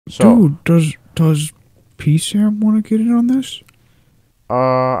So, Dude, does P-Sam want to get in on this?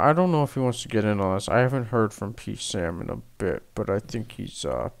 I don't know if he wants to get in on this. I haven't heard from P. Sam in a bit, but I think he's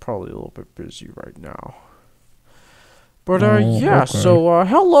probably a little bit busy right now. But Oh, yeah. okay. So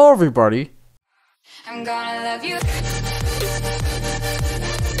hello everybody. I'm gonna love you.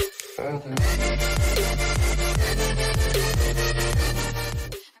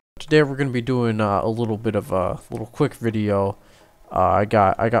 Today we're gonna be doing a little bit of a little quick video. I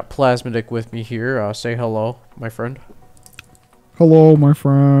got P-Dic with me here. Say hello, my friend. Hello, my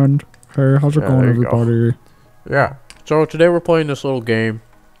friend. Hey, how's it Yeah, going, there you go. everybody? Yeah. So today we're playing this little game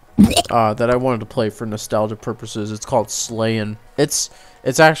that I wanted to play for nostalgia purposes. It's called Slayin. It's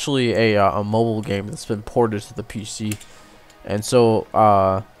actually a mobile game that's been ported to the PC. And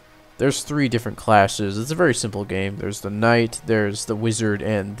so there's 3 different classes. It's a very simple game. There's the knight, there's the wizard,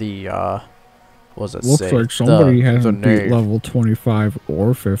 and the what does it say? Looks like somebody the hasn't beat knave. level 25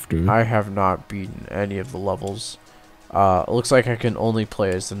 or 50. I have not beaten any of the levels. It looks like I can only play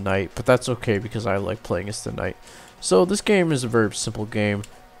as the knight, but that's okay because I like playing as the knight. So this game is a very simple game.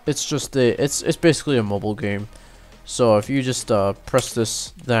 It's just it's basically a mobile game. So if you just press this,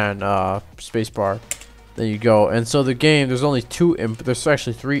 then spacebar, then you go. And so the game, there's only there's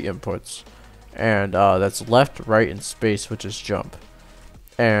actually 3 inputs, and that's left, right, and space, which is jump.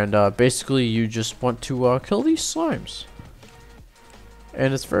 And basically you just want to kill these slimes,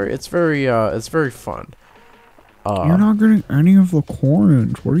 and it's very fun. You're not getting any of the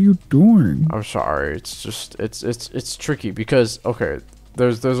coins. What are you doing? I'm sorry. It's just it's tricky because okay,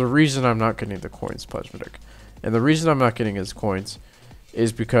 there's a reason I'm not getting the coins, P-Dic, and the reason I'm not getting his coins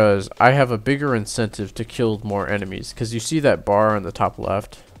is because I have a bigger incentive to kill more enemies. Because you see that bar on the top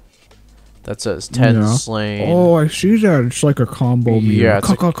left that says 10 slain. Oh, I see that. It's like a combo meter. Yeah, it's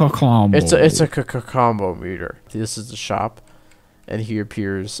a combo. It's a combo meter. This is the shop, and he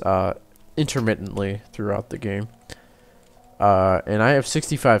appears intermittently throughout the game. And I have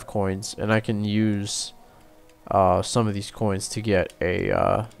 65 coins, and I can use some of these coins to get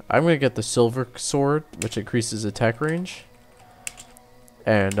a I'm gonna get the silver sword, which increases attack range,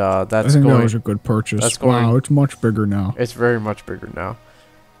 and that's I think that was a good purchase. Wow, it's much bigger now. It's very much bigger now.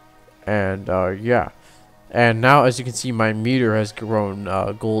 And yeah, and now as you can see, my meter has grown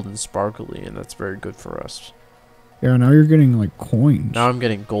gold and sparkly, and that's very good for us. Yeah, now you're getting like coins. Now I'm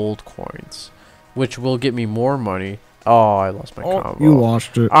getting gold coins, which will get me more money. Oh, I lost my combo. You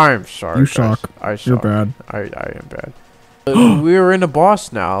lost it. I'm sorry. You guys. suck. I suck. You're bad. I am bad. We're in a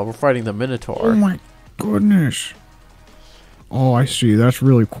boss now. We're fighting the Minotaur. Oh my goodness. Oh, I see. That's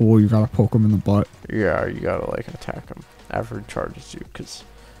really cool. You gotta poke him in the butt. Yeah, you gotta like attack him after he charges you, because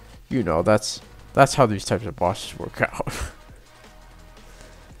you know that's how these types of bosses work out.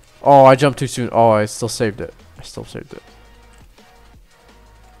 Oh, I jumped too soon. Oh, I still saved it.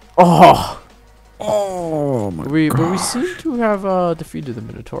 Oh. Oh my But we seem to have defeated the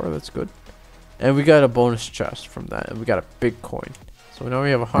Minotaur. That's good. And we got a bonus chest from that, and we got a big coin. So now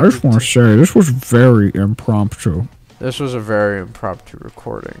we have 100. I just want to say this was very impromptu. This was a very impromptu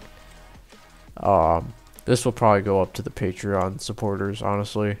recording. This will probably go up to the Patreon supporters,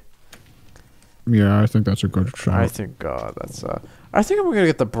 honestly. Yeah, I think that's a good shot. I think that's I think I'm gonna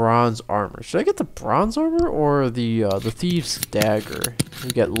get the bronze armor. Should I get the bronze armor or the thieves dagger?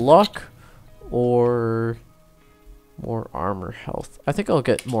 We get luck or more armor health. I think I'll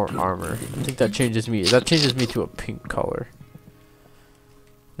get more armor. I think that changes me. That changes me to a pink color.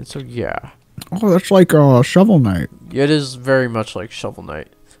 And so yeah. Oh, that's like Shovel Knight. It is very much like Shovel Knight.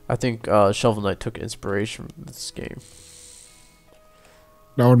 I think Shovel Knight took inspiration from this game.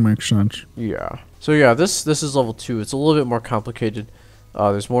 That would make sense. Yeah. So yeah, this is level 2. It's a little bit more complicated.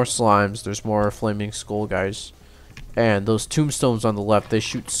 There's more slimes. There's more flaming skull guys. And those tombstones on the left, they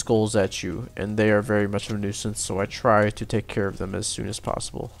shoot skulls at you, and they are very much of a nuisance. So I try to take care of them as soon as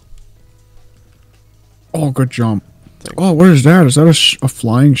possible. Oh, good jump. Thanks. Oh, what is that? Is that a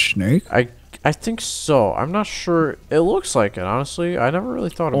flying snake? I think so. I'm not sure. It looks like it, honestly. I never really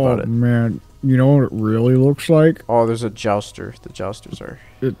thought about it. Oh man, you know what it really looks like? Oh, there's a jouster. The jousters are.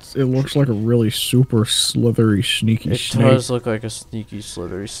 It looks like a really super slithery, sneaky snake. It does look like a sneaky,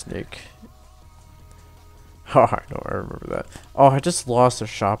 slithery snake. Oh, I know. I remember that. Oh, I just lost a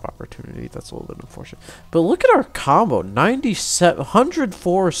shop opportunity. That's a little bit unfortunate. But look at our combo.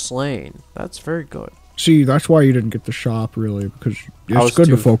 104 slain. That's very good. See, that's why you didn't get the shop, really, because it's good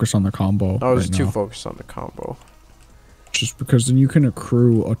to focus on the combo. I was too focused on the combo. Just because then you can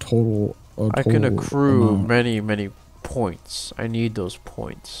accrue a total I can accrue amount. many points. I need those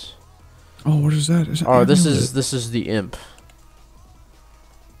points. Oh, what is that? Oh, this is the imp.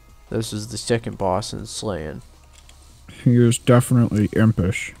 This is the second boss in Slayin. He is definitely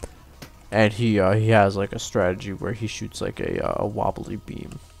impish. And he has like a strategy where he shoots like a wobbly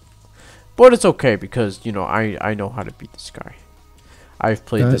beam. But it's okay because, you know, I know how to beat this guy. I've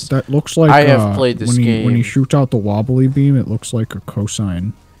played this. That looks like I have played this game. When he shoots out the wobbly beam, it looks like a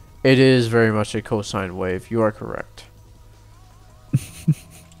cosine. It is very much a cosine wave. You are correct.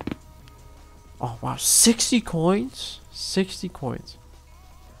 Oh wow, 60 coins? 60 coins.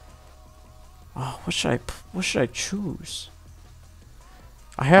 Oh, what should I choose?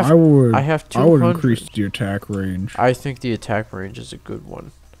 I have 200. I would increase the attack range. I think the attack range is a good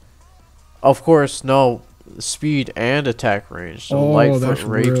one. Of course, no speed and attack range. So that's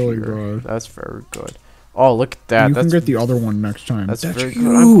rapier. really good. That's very good. Oh, look at that. You can get the other one next time. That's very huge.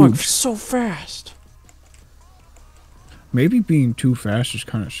 good. I'm going so fast. Maybe being too fast is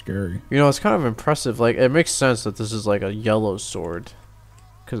kind of scary. You know, it's kind of impressive. Like, it makes sense that this is like a yellow sword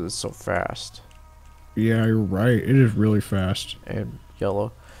because it's so fast. Yeah, you're right. It is really fast. And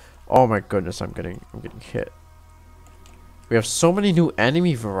yellow. Oh my goodness, I'm getting hit. We have so many new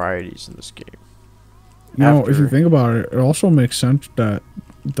enemy varieties in this game. You know, if you think about it, it also makes sense that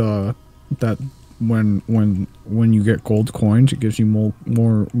when you get gold coins, it gives you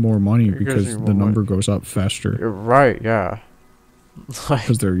more money because the number goes up faster. You're right, yeah.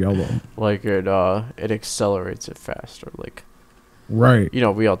 Because they're yellow. Like it accelerates it faster. Like, right. You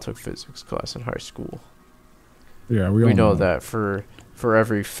know, we all took physics class in high school. Yeah, we all know that for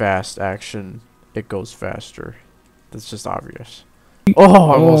every fast action, it goes faster. That's just obvious.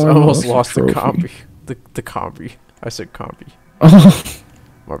 Oh, I almost lost the combi. The combi. I said combi.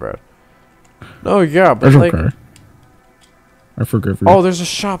 My bad. No, yeah, but that's like, okay. I forgive you. Oh, there's a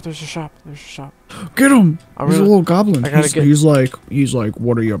shop. There's a shop. Get him! He's a little goblin. He's like,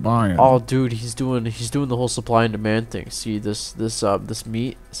 what are you buying? Oh, dude, he's doing the whole supply and demand thing. See this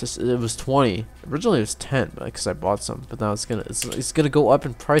meat. It was 20. Originally it was 10, because I bought some, but now it's gonna go up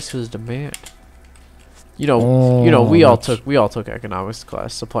in price because of demand. You know, we all took economics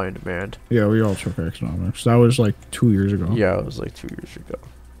class, supply and demand. Yeah, we all took economics. That was like 2 years ago. Yeah, it was like 2 years ago,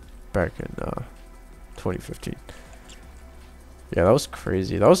 back in 2015. Yeah, that was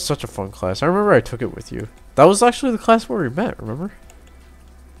crazy. That was such a fun class. I remember I took it with you. That was actually the class where we met. Remember?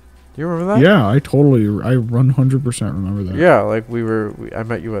 Do you remember that? Yeah, I 100% remember that. Yeah, like I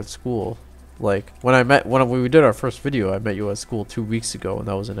met you at school. Like when we did our first video, I met you at school 2 weeks ago, and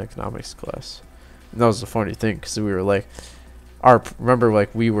that was in economics class. And that was the funny thing, because we were like, remember,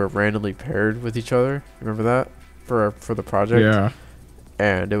 like, we were randomly paired with each other. Remember that for the project? Yeah.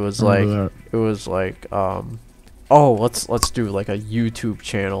 And it was like, oh, let's do like a YouTube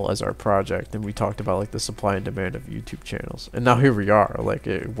channel as our project, and we talked about like the supply and demand of YouTube channels, and now here we are. Like,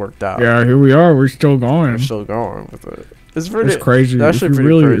 it worked out. Yeah, here we are. We're still going. We're still going with it. It's crazy. If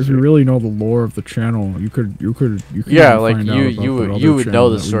you really know the lore of the channel, you could. Yeah, like you would know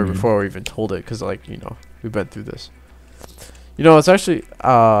the story before we even told it, because like, you know, we've been through this. You know, it's actually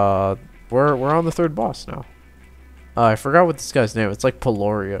we're on the third boss now. I forgot what this guy's name. It's like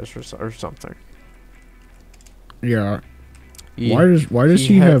Pelorius or something. Yeah. Why does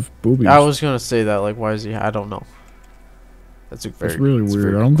he have boobies? I was gonna say that. Like, why is he? I don't know. That's really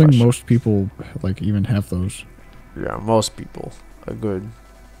weird. I don't think most people like even have those. Yeah, most people. A good,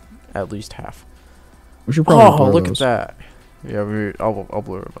 at least half. We should probably. Oh, look at that. Yeah, I'll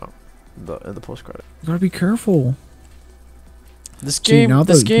blur them out in the post credit. You gotta be careful. This game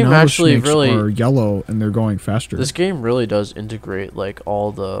actually really are yellow and they're going faster. This game really does integrate like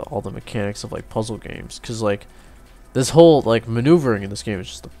all the mechanics of like puzzle games, because like this whole like maneuvering in this game is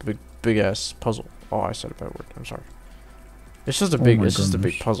just a big ass puzzle. Oh, I said a bad word. I'm sorry. It's just a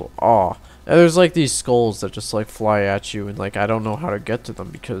big puzzle. Oh, and there's like these skulls that just like fly at you, and like I don't know how to get to them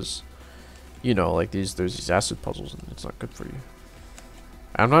because, you know, like there's these acid puzzles and it's not good for you.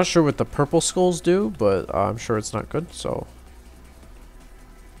 I'm not sure what the purple skulls do, but I'm sure it's not good. So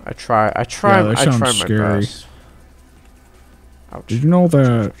I try my scary. best. Ouch. Did you know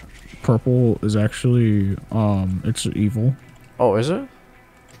that purple is actually it's evil? Oh, is it?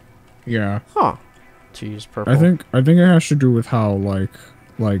 Yeah. Huh. To use purple. I think it has to do with how like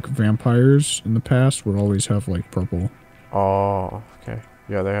vampires in the past would always have like purple. Oh, okay.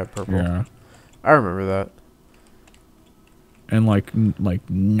 Yeah, they had purple. Yeah. I remember that. And like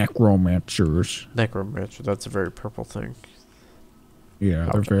necromancers. Necromancer, that's a very purple thing. Yeah,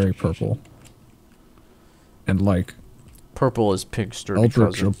 they're very purple. And like purple is pink sturdy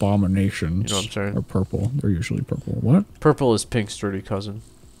eldritch cousin. Abominations. You know what I'm saying? Are purple. They're usually purple. What? Purple is pink sturdy cousin.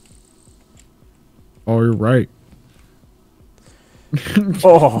 Oh, you're right.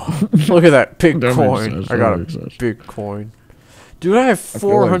 Oh, look at that big coin. I got a big coin. Dude, I have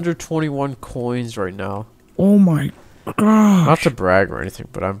 421 coins right now. Oh my. Not Gosh, to brag or anything,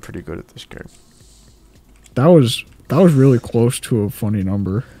 but I'm pretty good at this game. that was really close to a funny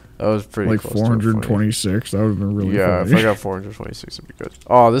number. That was pretty Like close to a funny. 426. That would have been really Yeah, if funny. I got 426, it'd be good.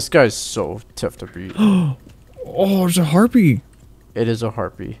 Oh, this guy's so tough to beat. Oh, it's a harpy. It is a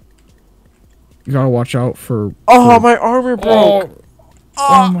harpy. You gotta watch out for. Oh, my armor broke.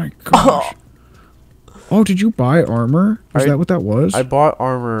 Oh my gosh. Oh, did you buy armor? Is that what that was? I bought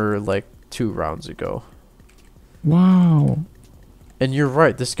armor like 2 rounds ago. Wow. And you're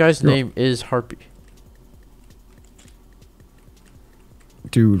right. This guy's name is Harpy.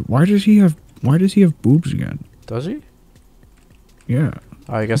 Dude, why does he have boobs again? Does he? Yeah.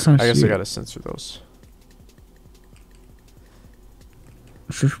 I guess kinda I see it. gotta censor those.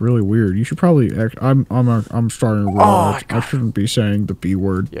 It's just really weird. You should probably I'm starting to realize I shouldn't be saying the B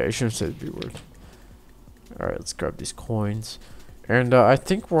word. Yeah, you shouldn't say the B word. Alright, let's grab these coins. And I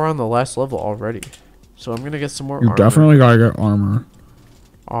think we're on the last level already. So I'm gonna get some more You armor. definitely gotta get armor.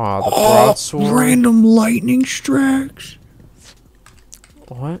 Ah, the broadsword. Random lightning strikes.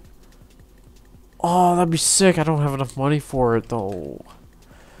 What? Oh, that'd be sick. I don't have enough money for it though.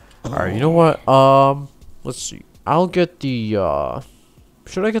 Alright, you know what? Let's see. I'll get the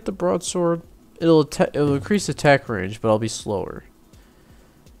should I get the broadsword? It'll increase attack range, but I'll be slower.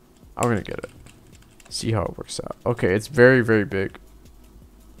 I'm gonna get it. See how it works out. Okay, it's very, very big.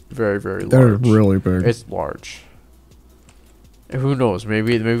 Very, very large. That is really big. It's large. Who knows?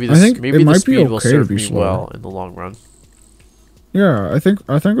 Maybe think maybe it the might be speed will okay to serve be me slower. well in the long run. Yeah, I think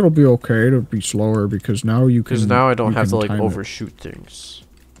it'll be okay to be slower because now you can. Because now I don't you have to can like time it. overshoot things.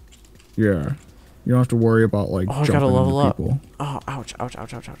 Yeah, you don't have to worry about like Oh, I jumping gotta level into up. people. Oh, ouch, ouch,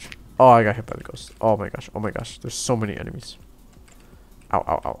 ouch, ouch, ouch. Oh, I got hit by the ghost. Oh my gosh, oh my gosh. There's so many enemies. Ow,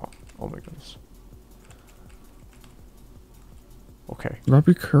 ow, ow, ow. Oh my goodness. Okay. You gotta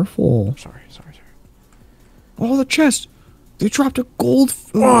be careful. Sorry, sorry, sorry. Oh, the chest! They dropped a gold.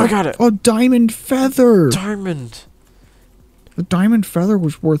 Oh, I got it. A diamond feather. Diamond. The diamond feather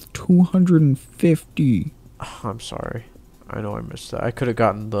was worth 250. Oh, I'm sorry. I know I missed that. I could have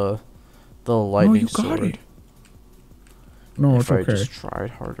gotten the lightning you got sword. it. No, If it's I okay. just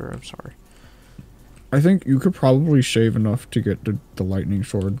tried harder, I'm sorry. I think you could probably save enough to get the lightning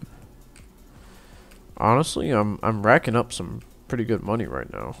sword. Honestly, I'm racking up some pretty good money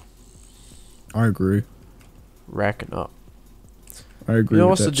right now. I agree. Racking up. I agree. You know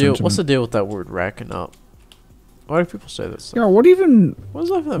with what's the that deal? What's the sentiment. deal with that word racking up? Why do people say this? Yeah, what even? What does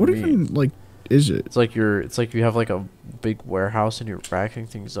that What mean? even like is it? It's like you have like a big warehouse and you're racking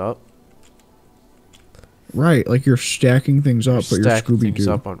things up. Right, like you're stacking things up, but you're Stacking Scooby things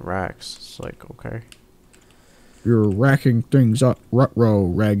Doo. up on racks. It's like, okay. You're racking things up. Rut-row,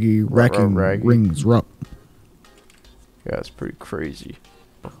 raggy, racking raggy. rings up. Yeah, it's pretty crazy.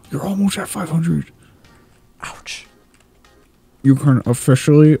 You're almost at 500. Ouch. You can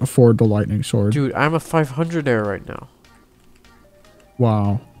officially afford the lightning sword. Dude, I'm a 500 air right now.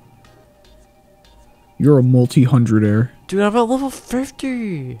 Wow. You're a multi-hundred-air. Dude, I'm at level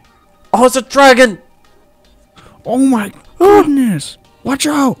 50. Oh, it's a dragon! Oh my goodness! Watch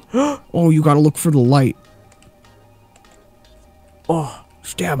out! Oh, you gotta look for the light. Oh,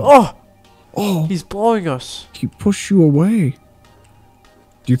 Stab him. oh, Oh, he's blowing us. he pushed you away.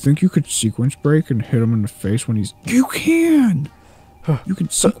 Do you think you could sequence break and hit him in the face when he's... You can! You can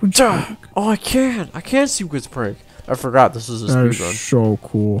sequence break. Oh, I can sequence break. I forgot this is a That is speedrun. so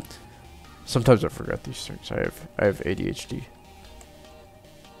cool. Sometimes I forget these things. I have ADHD.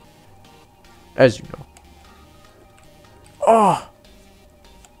 As you know. Oh!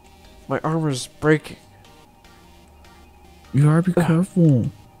 My armor's breaking. You gotta be careful.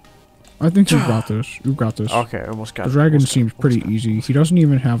 I think you got this. You got this. Okay, I almost got The it. dragon Almost got seems it, pretty almost got it. easy. He doesn't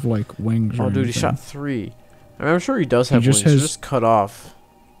even have like wings or Oh, dude, he anything. shot 3. I mean, I'm sure he does have just wings. has- He's just cut off.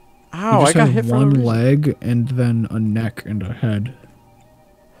 He Ow, I just got has hit for no one reason. leg and then a neck and a head.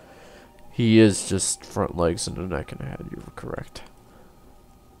 He is just front legs and a neck and a head. You were correct.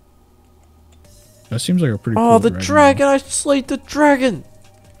 That seems like a pretty Oh, cool the dragon! I slayed the dragon!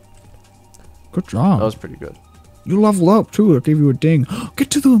 Good job. That was pretty good. You level up too. It gave you a ding. Get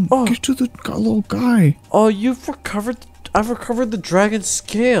to them. Oh. Get to the little guy. Oh, you've recovered. I've recovered the dragon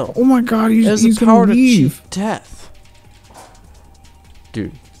scale. Oh my god, It has he's the gonna power to leave. cheat death.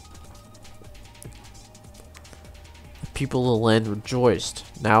 Dude. The people of the land rejoiced.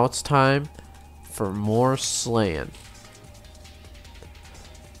 Now it's time for more Slayin.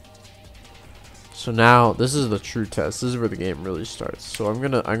 So now this is the true test. This is where the game really starts. So I'm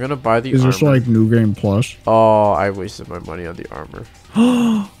gonna buy the Is armor. this like new game plus? Oh, I wasted my money on the armor.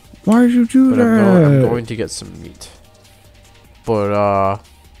 Why did you do But that? I'm going to get some meat. But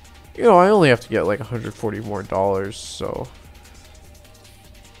You know, I only have to get like $140 more, so.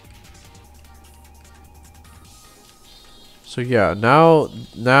 So yeah,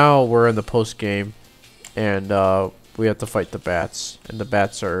 now we're in the post game, and we have to fight the bats, and the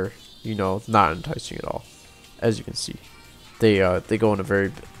bats are, you know, not enticing at all, as you can see. They go in a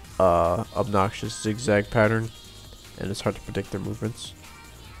very obnoxious zigzag pattern, and it's hard to predict their movements.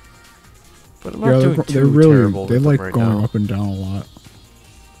 But I'm not doing too terrible they with like them right going now. up and down a lot.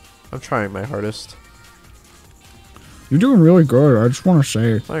 I'm trying my hardest. You're doing really good. I just want to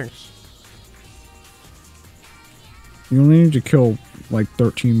say, Thanks. you only need to kill like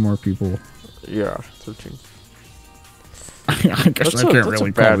 13 more people. Yeah, 13. I guess I can't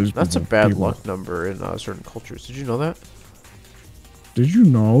really call these That's a people bad people. luck number in certain cultures. Did you know that? Did you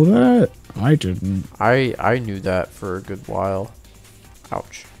know that? I didn't. I knew that for a good while.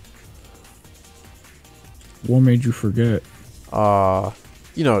 Ouch. What made you forget?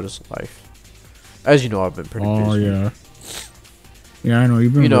 You know, just life. As you know, I've been pretty busy. Oh yeah. Yeah, I know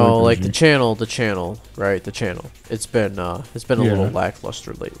you've been. You know, really like busy. the channel, right? The channel. It's been a little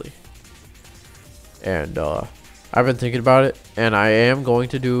lackluster lately. And I've been thinking about it, and I am going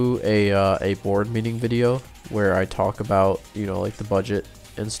to do a board meeting video where I talk about, you know, like the budget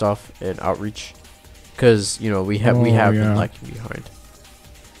and stuff and outreach, because you know we have been lagging behind.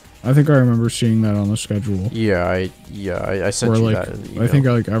 I think I remember seeing that on the schedule. Yeah, I sent you Where, that in the email. I think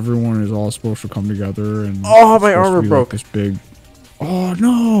like everyone is all supposed to come together and. Oh, it's my supposed to armor be, broke. Like, this big. Oh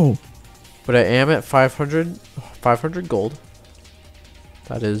no! But I am at 500 gold.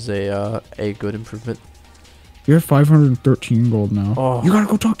 That is a good improvement. You have 513 gold now. Oh. You gotta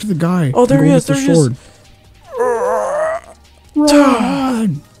go talk to the guy. Oh, there Go he get is, the there he is. sword.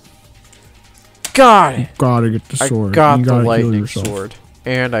 Run! Got it. Gotta get the sword. I got You the gotta heal lightning yourself. sword,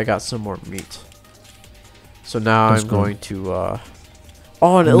 and I got some more meat. So now That's I'm good. going to.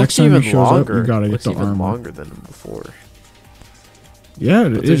 Oh, and it The looks next time he even shows up, longer. you gotta It get looks the even armor. longer than before. Yeah,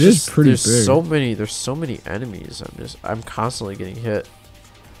 But it is pretty there's big. There's so many enemies. I'm constantly getting hit.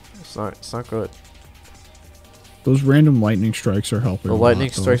 It's not good. Those random lightning strikes are helping. The a lightning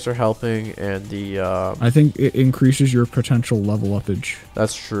lot, though. strikes are helping, and the I think it increases your potential level upage.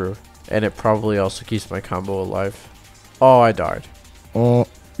 that's true, and it probably also keeps my combo alive. Oh, I died. Oh,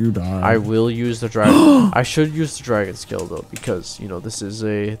 you died. I will use the dragon. I should use the dragon skill though, because you know this is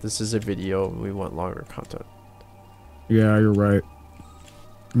a video and we want longer content. Yeah, you're right.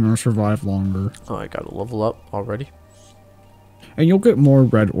 I'm gonna survive longer. Oh, I gotta level up already. And you'll get more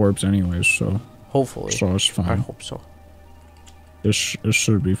red orbs anyways, so Hopefully. it's I fine. hope so. It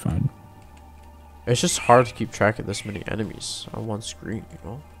should be fine. It's just hard to keep track of this many enemies on one screen, you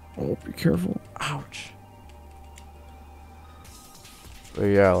know? Oh, be careful. Ouch. But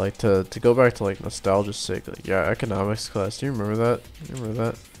yeah, like to go back to like nostalgia's sake, like yeah, economics class. Do you remember that? You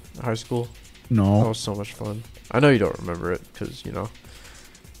remember that? High school? That No. was so much fun. I know you don't remember it because you know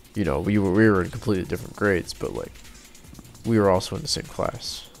we were in completely different grades, but like we were also in the same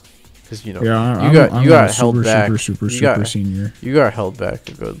class. Because you know Yeah, you got a held back. super you got, senior. You got held back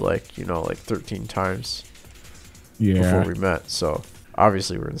a good like 13 times Yeah. before we met. So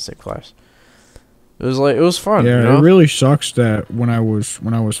obviously we're in the same class. It was fun. Yeah, you know? it really sucks that when I was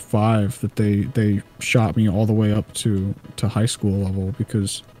 5 that they shot me all the way up to high school level,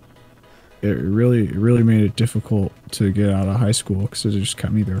 because it really made it difficult to get out of high school because it just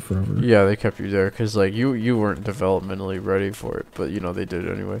kept me there forever. Yeah, they kept you there because like you weren't developmentally ready for it, but you know they did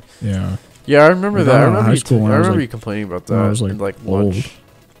it anyway. Yeah. Yeah, I remember I that. got I out of remember high you. school when I I was, remember like- you complaining about when that I was, like, in like old. lunch.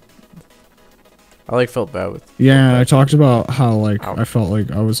 I like felt bad with. Yeah, and I talked about how like Ow. I felt like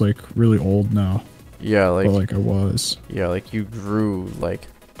I was like really old now, Yeah, like but like I was. yeah, like you grew like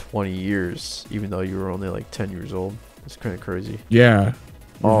 20 years, even though you were only like 10 years old. It's kind of crazy. Yeah, it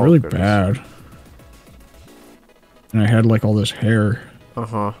was Oh, really goodness. bad. And I had like all this hair,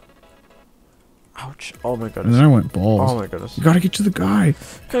 Uh-huh. Ouch. Oh my and goodness. then I went bald. Oh my goodness. You gotta get to the guy.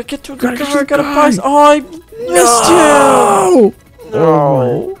 Gotta get to the Gotta get guy. to the Gotta guy. buy. Oh, I missed him.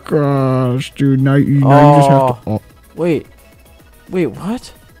 Oh No. my gosh, dude! Now you just have to. Oh, Wait. Wait,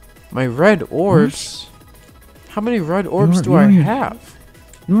 what? My red orbs? How many red orbs don't- do you I don't even- have?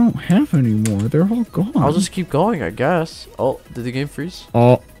 you don't have any more. They're all gone. I'll just keep going, I guess. Oh, did the game freeze?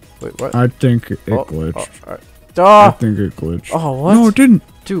 Oh, Wait, what? I think it Oh, glitched. Oh, alright. I Ah! think it glitched. Oh, what? No, it didn't.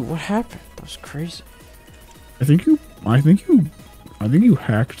 Dude, what happened? That was crazy. I think you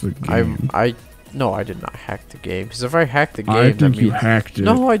hacked the game. No, I did not hack the game. Because if I hacked the game, I that think you means... hacked it.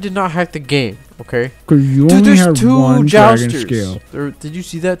 No, I did not hack the game, okay? Because you Dude, only there's have two one dragon jousters. scale. Did you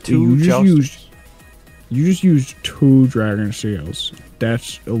see that? Yeah, Two you just jousters. You just used 2 dragon scales.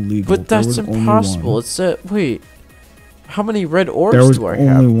 That's illegal. But that's There was only impossible. one. It said... Wait. How many red orbs There was do I only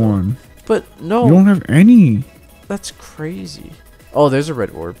have? one. But no, You don't have any. that's crazy. Oh, there's a red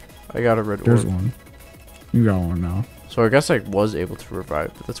orb. I got a red There's orb. one. You got one now. So I guess I was able to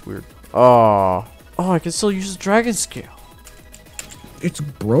revive, but that's weird. Oh, I can still use the dragon scale. It's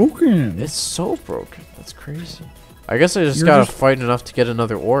broken. It's so broken. That's crazy. I guess I just You're gotta just- fight enough to get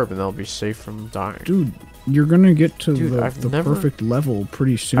another orb, and I'll be safe from dying. Dude, you're gonna get to Dude, the I've never- perfect level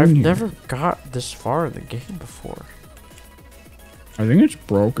pretty soon. I've here. never got this far in the game before. I think it's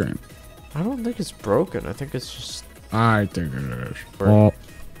broken. I don't think it's broken. I think it's just... I think it is. Broken. Well,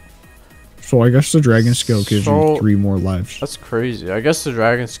 so I guess the dragon skill gives So- you 3 more lives. That's crazy. I guess the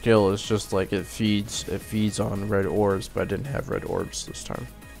dragon skill is just like it feeds on red orbs, but I didn't have red orbs this time.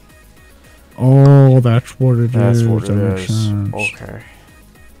 Oh, that's what it is. That's what That it makes is. sense. Okay.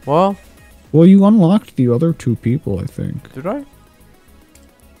 Well, Well, you unlocked the other 2 people, I think. did I?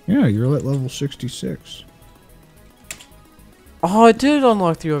 Yeah, you're at level 66. Oh, I did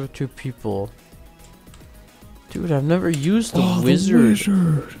unlock the other 2 people. Dude, I've never used the wizard. The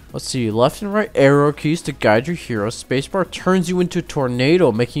wizard. Let's see. Left and right arrow keys to guide your hero. Spacebar turns you into a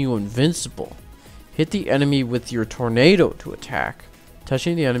tornado, making you invincible. Hit the enemy with your tornado to attack.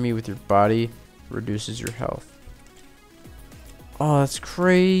 Touching the enemy with your body reduces your health. Oh, that's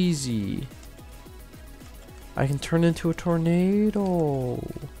crazy. I can turn into a tornado.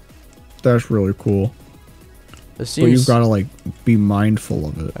 That's really cool. This But you've seems... got to, like, be mindful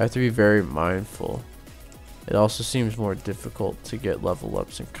of it. I have to be very mindful. It also seems more difficult to get level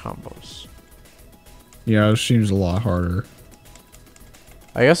ups and combos. Yeah, it seems a lot harder.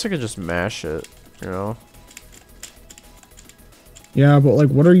 I guess I could just mash it, you know? Yeah, but, like,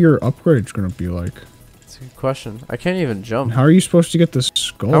 what are your upgrades going to be like? It's a good question. I can't even jump. And how are you supposed to get the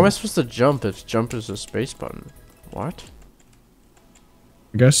skull? How am I supposed to jump if jump is a space button? What?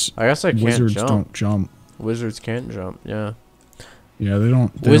 I guess I can't wizards jump. don't jump. Wizards can't jump, yeah. Yeah, they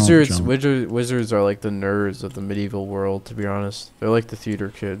don't. Wizards don't jump. wizards are like the nerds of the medieval world, to be honest. They're like the theater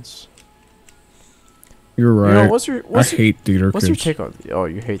kids. You're right. You know, what's your I hate theater what's kids. your take on oh,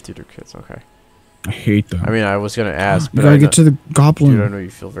 you hate theater kids, okay. I hate them. I mean, I was gonna ask, you but gotta I get to the goblin. dude, I know you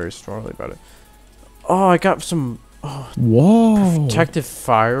feel very strongly about it. Oh, I got some Whoa. protective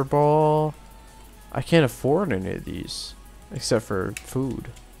fireball. I can't afford any of these except for food.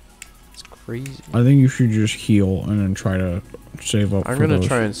 It's crazy. I think you should just heal and then try to save up. I'm for gonna those.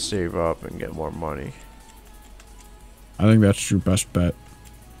 try and save up and get more money. I think that's your best bet.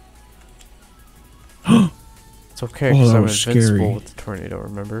 It's okay Oh, because that I'm was invincible scary. with the tornado,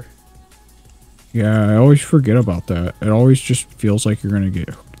 remember? Yeah, I always forget about that. It always just feels like you're gonna get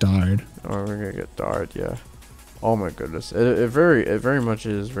died. Oh, we're gonna get died, yeah. Oh my goodness. It very much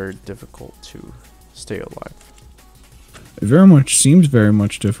is very difficult to stay alive. It very much seems very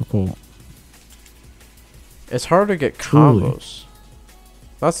much difficult. It's hard to get Truly. combos.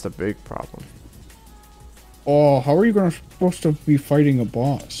 That's the big problem. Oh, how are you supposed to be fighting a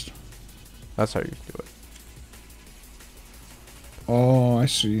boss? That's how you do it. Oh, I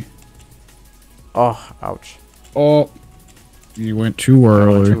see. Oh, ouch. Oh, you went too I went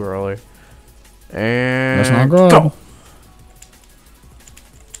early. too early. And That's not good. go!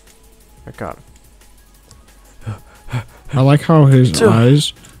 I got him. I like how his Two.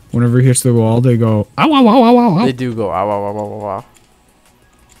 eyes, whenever he hits the wall, they go, ow, ow, ow, ow, ow, ow. They do go ow, ow, ow, ow, ow, ow.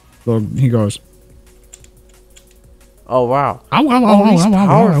 So he goes, Oh, wow. ow, ow, ow, Oh, ow, he's ow, ow,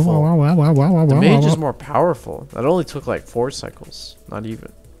 powerful. ow, ow, ow, ow, ow, ow, The ow, mage ow, is ow. more powerful. That only took like 4 cycles. Not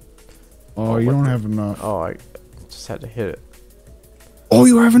even. Oh, Oh, you what don't the- have enough. Oh, I just had to hit it. Oh,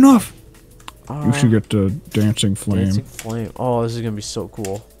 you have enough. Oh, You should get the dancing flame. Dancing flame. Oh, this is gonna be so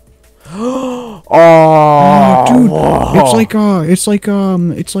cool. oh, Oh, dude, whoa. it's like it's like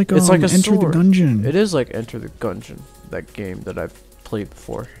It's like a Enter the sword. Gungeon. It is like Enter the Gungeon, that game that I've played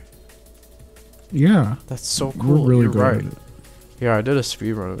before. Yeah, That's so we're cool. really You're good right. at it. Yeah, I did a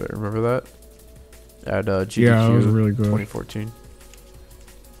speed run of it. Remember that? At GDQ Yeah, that was really good. 2014.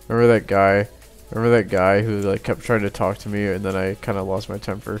 Remember that guy? Remember that guy who like kept trying to talk to me, and then I kind of lost my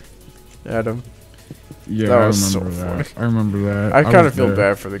temper at him. Yeah, That I was remember so that. funny. I remember that. I kind was of feel there.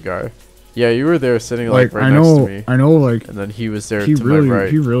 bad for the guy. Yeah, you were there sitting like, Like right I next to know, me, I know. Like and then he was there he to really, my right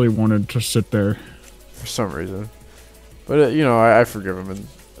he really wanted to sit there. for some reason. But you know, I forgive him, and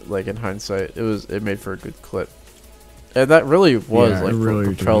like in hindsight, it made for a good clip. And that really was Yeah, it like really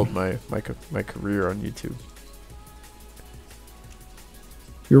what propelled did. my career on YouTube.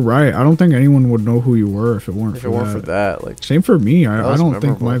 You're right. I don't think anyone would know who you were if it weren't If for it weren't that. for that, like, Same for me. That I was don't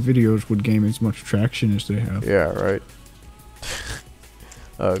think my memorable. videos would gain as much traction as they have. yeah, right.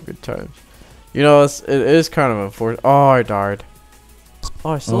 Oh, good times. You know, it is kind of unfortunate. Oh, I died.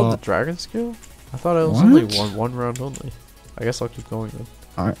 Oh, I still have the dragon skill? I thought it was only What? one round only. I guess I'll keep going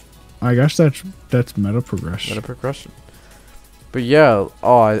then. I guess that's meta progression. Meta progression. But yeah,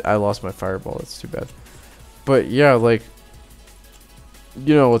 oh, I lost my fireball. That's too bad. But yeah, like,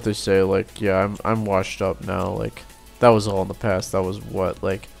 you know what they say, like, yeah, I'm washed up now. Like, that was all in the past. That was what,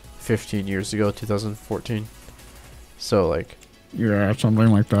 like 15 years ago, 2014. So like, Yeah, something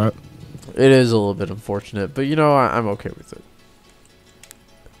like that. it is a little bit unfortunate, but you know, I'm okay with it.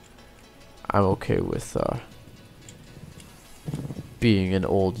 I'm okay with being an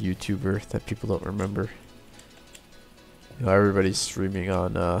old YouTuber that people don't remember. You know, everybody's streaming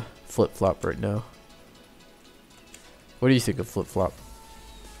on Flip Flop right now. What do you think of Flip Flop?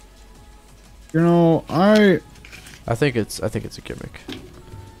 You know, I think it's a gimmick.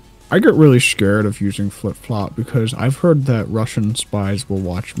 I get really scared of using flip flop because I've heard that Russian spies will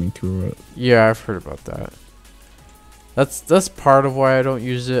watch me through it. Yeah, I've heard about that. That's part of why I don't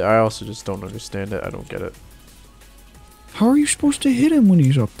use it. I also just don't understand it. I don't get it. How are you supposed to hit him when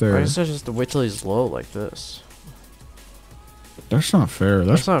he's up there? I guess I just wait till he's low like this. That's not fair.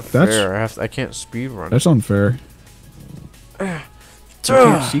 That's not fair. I can't speed run. That's unfair. You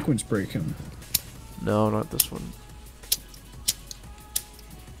can't sequence break him. No, not this one.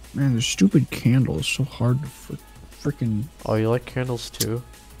 Man, the stupid candle is so hard to freaking. Oh, you like candles too?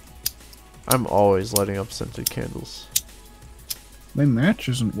 I'm always lighting up scented candles. My match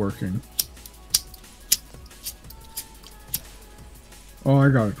isn't working. Oh, I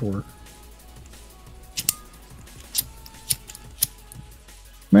got it to work.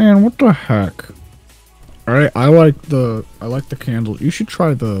 Man, what the heck? Alright, I like the candle. You should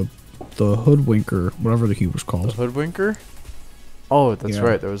try the hoodwinker, whatever he was called. The hoodwinker? Oh, that's Yeah.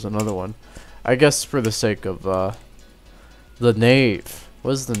 right. There was another one. I guess for the sake of the knave.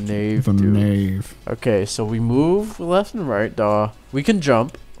 What does the knave The do? knave. Okay, so we move left and right. We can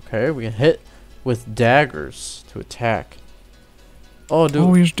jump. Okay, we can hit with daggers to attack. Oh, dude.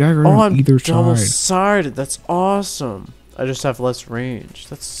 Oh, he has dagger Oh, on I'm either side. double-sided. That's awesome. I just have less range.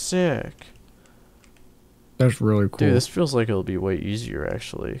 That's sick. That's really cool. Dude, this feels like it'll be way easier,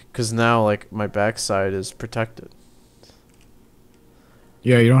 actually. Because now, like, my backside is protected.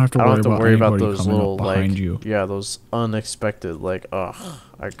 Yeah, you don't have to I don't have to worry about anybody those coming little, up behind like, you. yeah, those unexpected, like, ugh,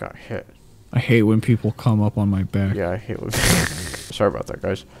 I got hit. I hate when people come up on my back. Yeah, I hate when... Sorry about that,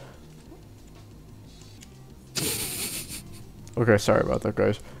 guys. Okay, sorry about that,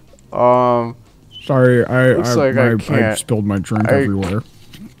 guys. Sorry, Looks like I I can't- spilled my drink everywhere.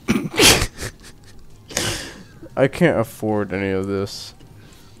 I can't afford any of this.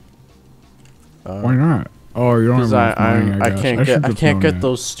 Why not? Oh, you don't have Because enough money, I guess. I can't get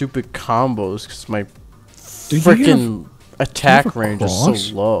those stupid combos because my Did he freaking attack have a range is cross?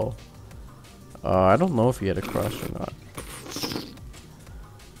 so low. I don't know if he had a cross or not.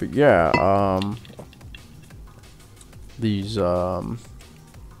 But yeah,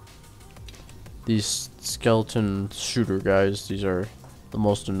 these skeleton shooter guys, these are the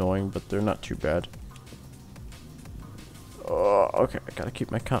most annoying, but they're not too bad. Okay, I gotta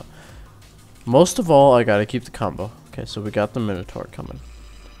keep my comp. Most of all, I gotta keep the combo. Okay, so we got the Minotaur coming.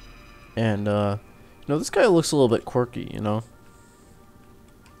 And, you know, this guy looks a little bit quirky, you know?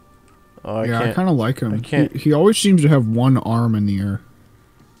 Oh, Yeah, I kind of like him. I can't- He always seems to have one arm in the air.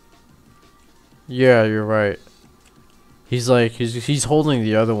 Yeah, you're right. He's like, he's holding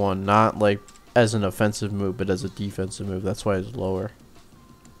the other one, not like as an offensive move, but as a defensive move. That's why it's lower.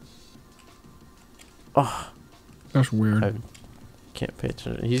 Oh, That's weird. I can't pay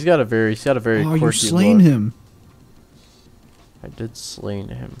attention. He's got a very Oh, quirky you slain look. him. I did slain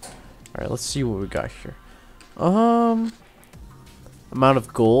him. All right, let's see what we got here. Amount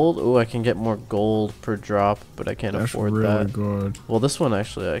of gold. Oh, I can get more gold per drop, but I can't That's afford really that. good. Well, this one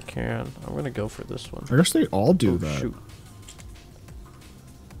actually I can. I'm gonna go for this one. I guess they all do Oh, that. shoot.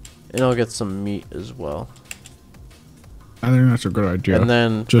 And I'll get some meat as well. I think that's a good idea. And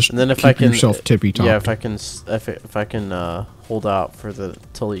then Just if keep I can yourself tippy-topped. Yeah, if I can hold out for the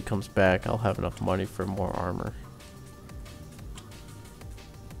till he comes back, I'll have enough money for more armor.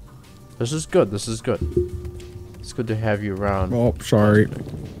 This is good. This is good. It's good to have you around. Oh, sorry.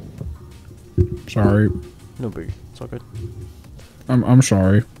 Sorry. No biggie. It's all good. I'm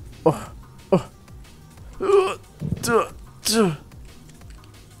sorry.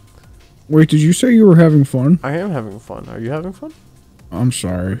 Wait, did you say you were having fun? I am having fun. Are you having fun? I'm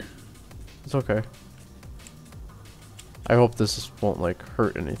sorry. It's okay. I hope this won't like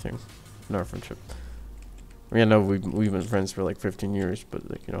hurt anything in our friendship. I mean, I know we've been friends for like 15 years, but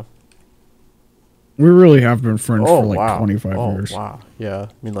like, you know. We really have been friends Oh, for like wow. 25 Oh, years. wow. Yeah. I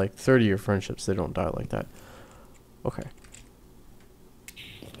mean, like 30-year friendships, they don't die like that. Okay.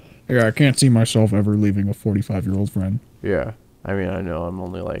 Yeah, I can't see myself ever leaving a 45-year-old friend. Yeah. I mean, I know I'm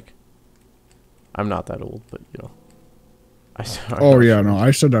only like... I'm not that old, but, you know. Oh, yeah, no,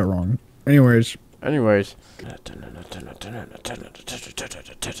 I said that wrong. Anyways. Anyways.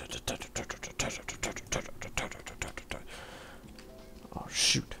 Oh,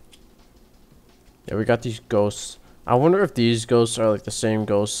 shoot. Yeah, we got these ghosts. I wonder if these ghosts are like the same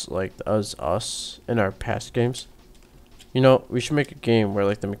ghosts like as us in our past games. You know, we should make a game where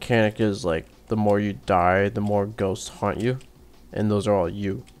like the mechanic is like the more you die, the more ghosts haunt you. And those are all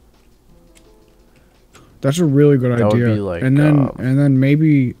you. That's a really good That idea. would be like, and then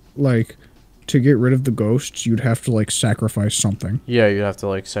maybe like to get rid of the ghosts, you'd have to like sacrifice something. yeah, you'd have to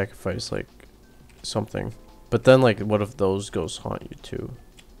like sacrifice like something. But then like what if those ghosts haunt you too?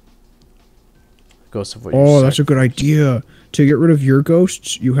 Ghosts of what Oh, that's a good idea. To get rid of your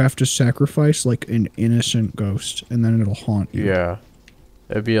ghosts, you have to sacrifice like an innocent ghost, and then it'll haunt you. Yeah.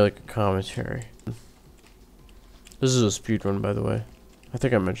 It'd be like a commentary. This is a speedrun, by the way. I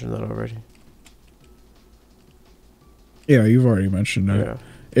think I mentioned that already. Yeah, you've already mentioned that. Yeah.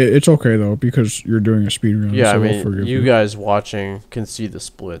 It's okay though, because you're doing a speedrun. Yeah, so I we'll mean, forgive you guys watching can see the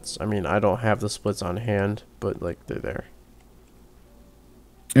splits. I mean, I don't have the splits on hand, but like they're there.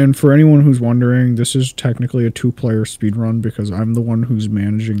 And for anyone who's wondering, this is technically a 2-player speedrun because I'm the one who's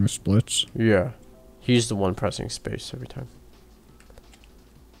managing the splits. Yeah. He's the one pressing space every time.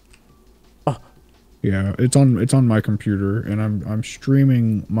 Yeah, it's on my computer, and I'm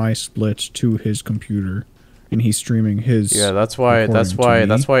streaming my splits to his computer, and he's streaming his. Yeah, that's why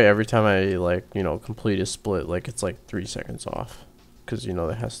every time I like, you know, complete a split, like it's like 3 seconds off. Cuz you know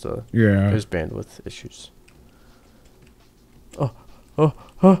that has to there's bandwidth issues.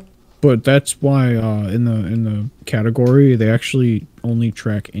 But that's why in the category they actually only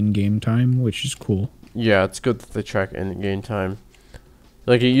track in-game time, which is cool. Yeah, it's good that they track in-game time.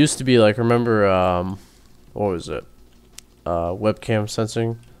 Like it used to be like, remember what was it? Webcam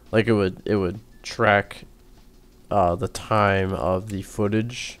sensing? Like it would track the time of the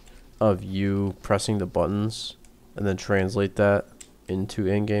footage of you pressing the buttons and then translate that into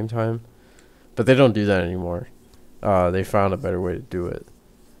in-game time. But they don't do that anymore. They found a better way to do it.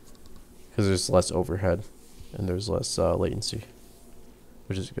 Because there's less overhead and there's less latency,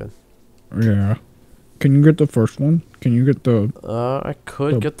 which is good. Yeah. Can you get the first one? Can you get the... I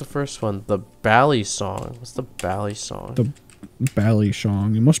could get the first one. The Bally song. What's the Bally song? The Bally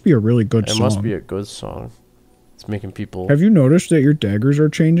song. It must be a really good song. It must be a good song. It's making people... Have you noticed that your daggers are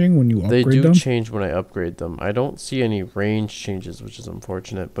changing when you upgrade them? They do change when I upgrade them. I don't see any range changes, which is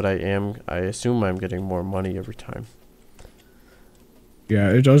unfortunate, but I assume I'm getting more money every time. Yeah,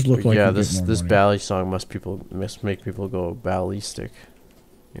 it does look like yeah, this Bally song must make people go ballistic,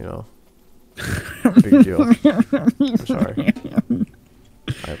 you know. Big deal. I'm sorry.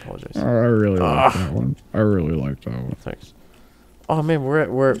 I apologize. Oh, I really like that one. I really like that one. Thanks. Oh man,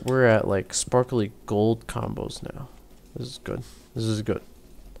 we're at like sparkly gold combos now. This is good. This is good.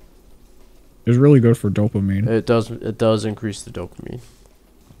 It's really good for dopamine. It does increase the dopamine.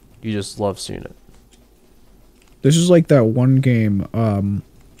 You just love seeing it. This is like that one game,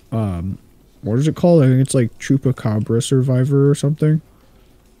 what is it called? I think it's like Chupacabra Survivor or something.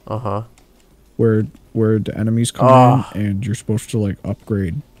 Uh-huh. Where the enemies come in and you're supposed to like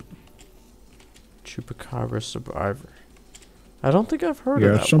upgrade. Chupacabra Survivor. I don't think I've heard of that.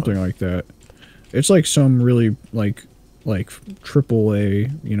 Yeah, it's something like that. It's like some really like triple A,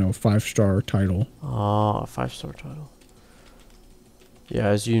 you know, 5-star title. Oh, a 5-star title. Yeah,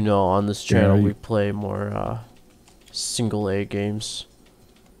 as you know, on this channel we play more single A games.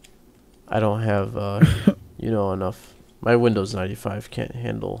 I don't have you know, enough. My Windows 95 can't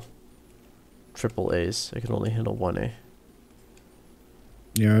handle triple A's. It can only handle 1A.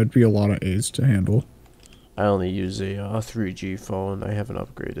 Yeah, it'd be a lot of A's to handle. I only use a 3G phone. I haven't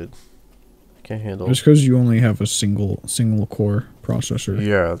upgraded. I can't handle. Just because you only have a single core processor.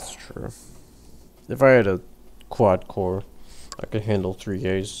 Yeah, that's true. If I had a quad core, I could handle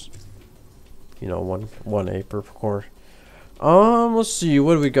 3A's. You know, one A per core. Let's see.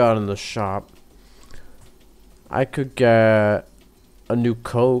 What do we got in the shop? I could get a new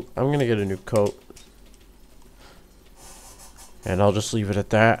coat. I'm gonna get a new coat. And I'll just leave it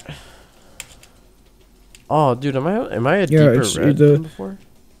at that. Oh, dude, am I a deeper red than before?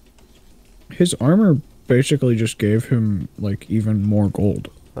 His armor basically just gave him like even more gold.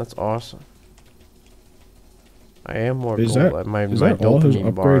 That's awesome. I am more Is gold. that, My is that all his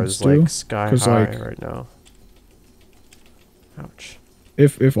dopamine bar upgrades is do? like sky high right now. Ouch.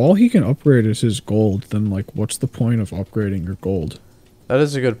 If all he can upgrade is his gold, then like what's the point of upgrading your gold? That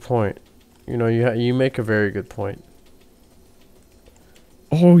is a good point. You know, you make a very good point.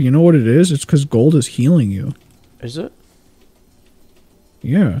 Oh, you know what it is? It's because gold is healing you. Is it?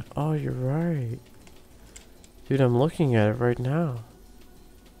 Yeah. Oh, you're right. Dude, I'm looking at it right now.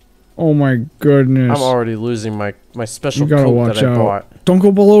 Oh my goodness. I'm already losing my special You gotta coat watch that I out. bought. Don't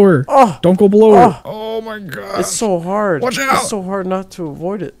go below her. Oh! Don't go below her. Oh! Oh my god. It's so hard. Watch out! It's so hard not to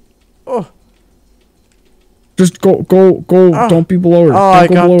avoid it. Oh! Just go. Ah. Don't be below her. Oh, Don't I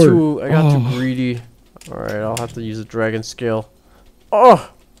go got below her. too greedy. Alright, I'll have to use a dragon scale. Oh!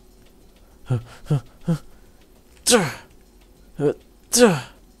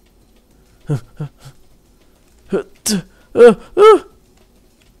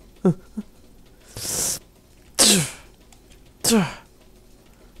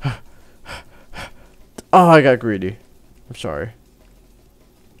 Oh, I got greedy. I'm sorry.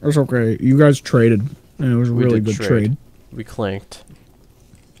 That's okay. You guys traded, and it was a We really did good trade. We clanked.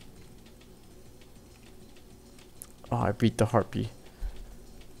 Oh, I beat the harpy.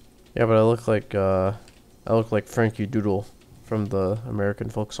 Yeah, but I look like Frankie Doodle from the American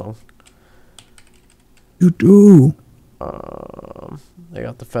folk song. You do. I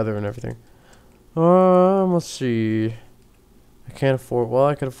got the feather and everything. Let's see. I can't afford. Well,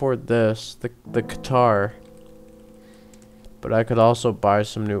 I could afford this, the guitar. But I could also buy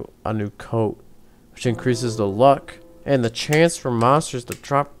a new coat, which increases the luck and the chance for monsters to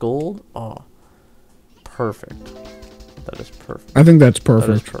drop gold. Oh, perfect. That is perfect. I think that's That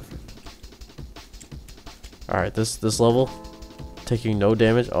is perfect. perfect. All right, this level, taking no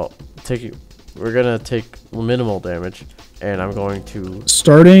damage. Oh, we're gonna take minimal damage, and I'm going to.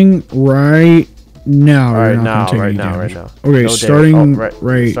 Starting right now. All right, you're not gonna take right any now, damage. right now. Okay, No starting damage. Oh,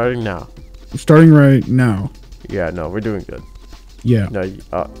 right. Starting now. Starting right now. Yeah, no, we're doing good. Yeah. No,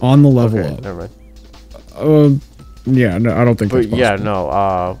 On the level okay, up. never mind. Yeah. No, I don't think that's But yeah, possible.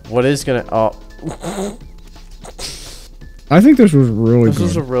 no. What is gonna? Oh, I think this was really this good.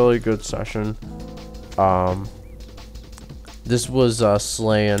 was a really good session. This was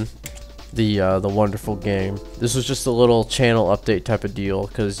Slayin, the wonderful game. This was just a little channel update type of deal,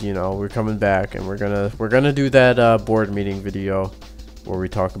 because you know we're coming back and we're gonna do that board meeting video where we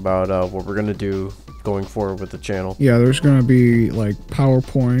talk about what we're gonna do going forward with the channel. Yeah, there's gonna be like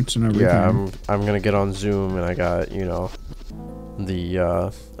PowerPoints and everything. Yeah, I'm gonna get on Zoom, and I got, you know,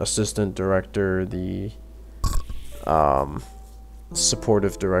 the assistant director, the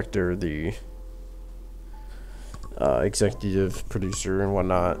supportive director, the executive producer and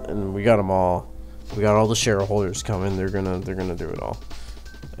whatnot, and we got them all. We got all the shareholders coming. They're gonna do it all,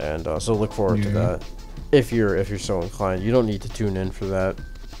 and so look forward to that. If you're so inclined, you don't need to tune in for that.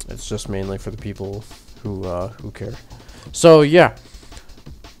 It's just mainly for the people who care. So yeah,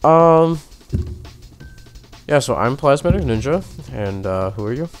 yeah. So I'm Plasmatic Ninja, and who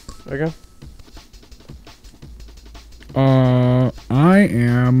are you again? I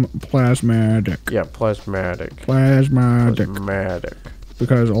am Plasmatic. Yeah, Plasmatic. Plasmatic.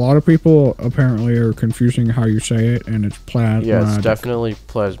 Because a lot of people apparently are confusing how you say it, and it's Plasmatic. Yeah, it's definitely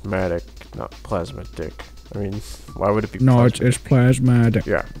Plasmatic, not Plasmatic. I mean, why would it be? No, Plasmatic? it's Plasmatic.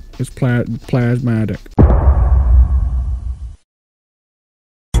 Yeah. It's Plasmatic.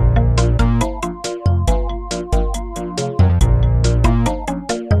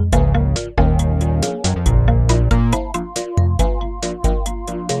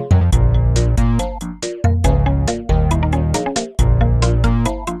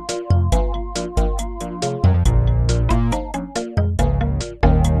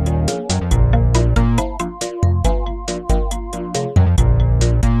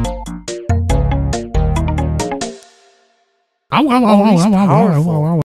 Oh, he's powerful.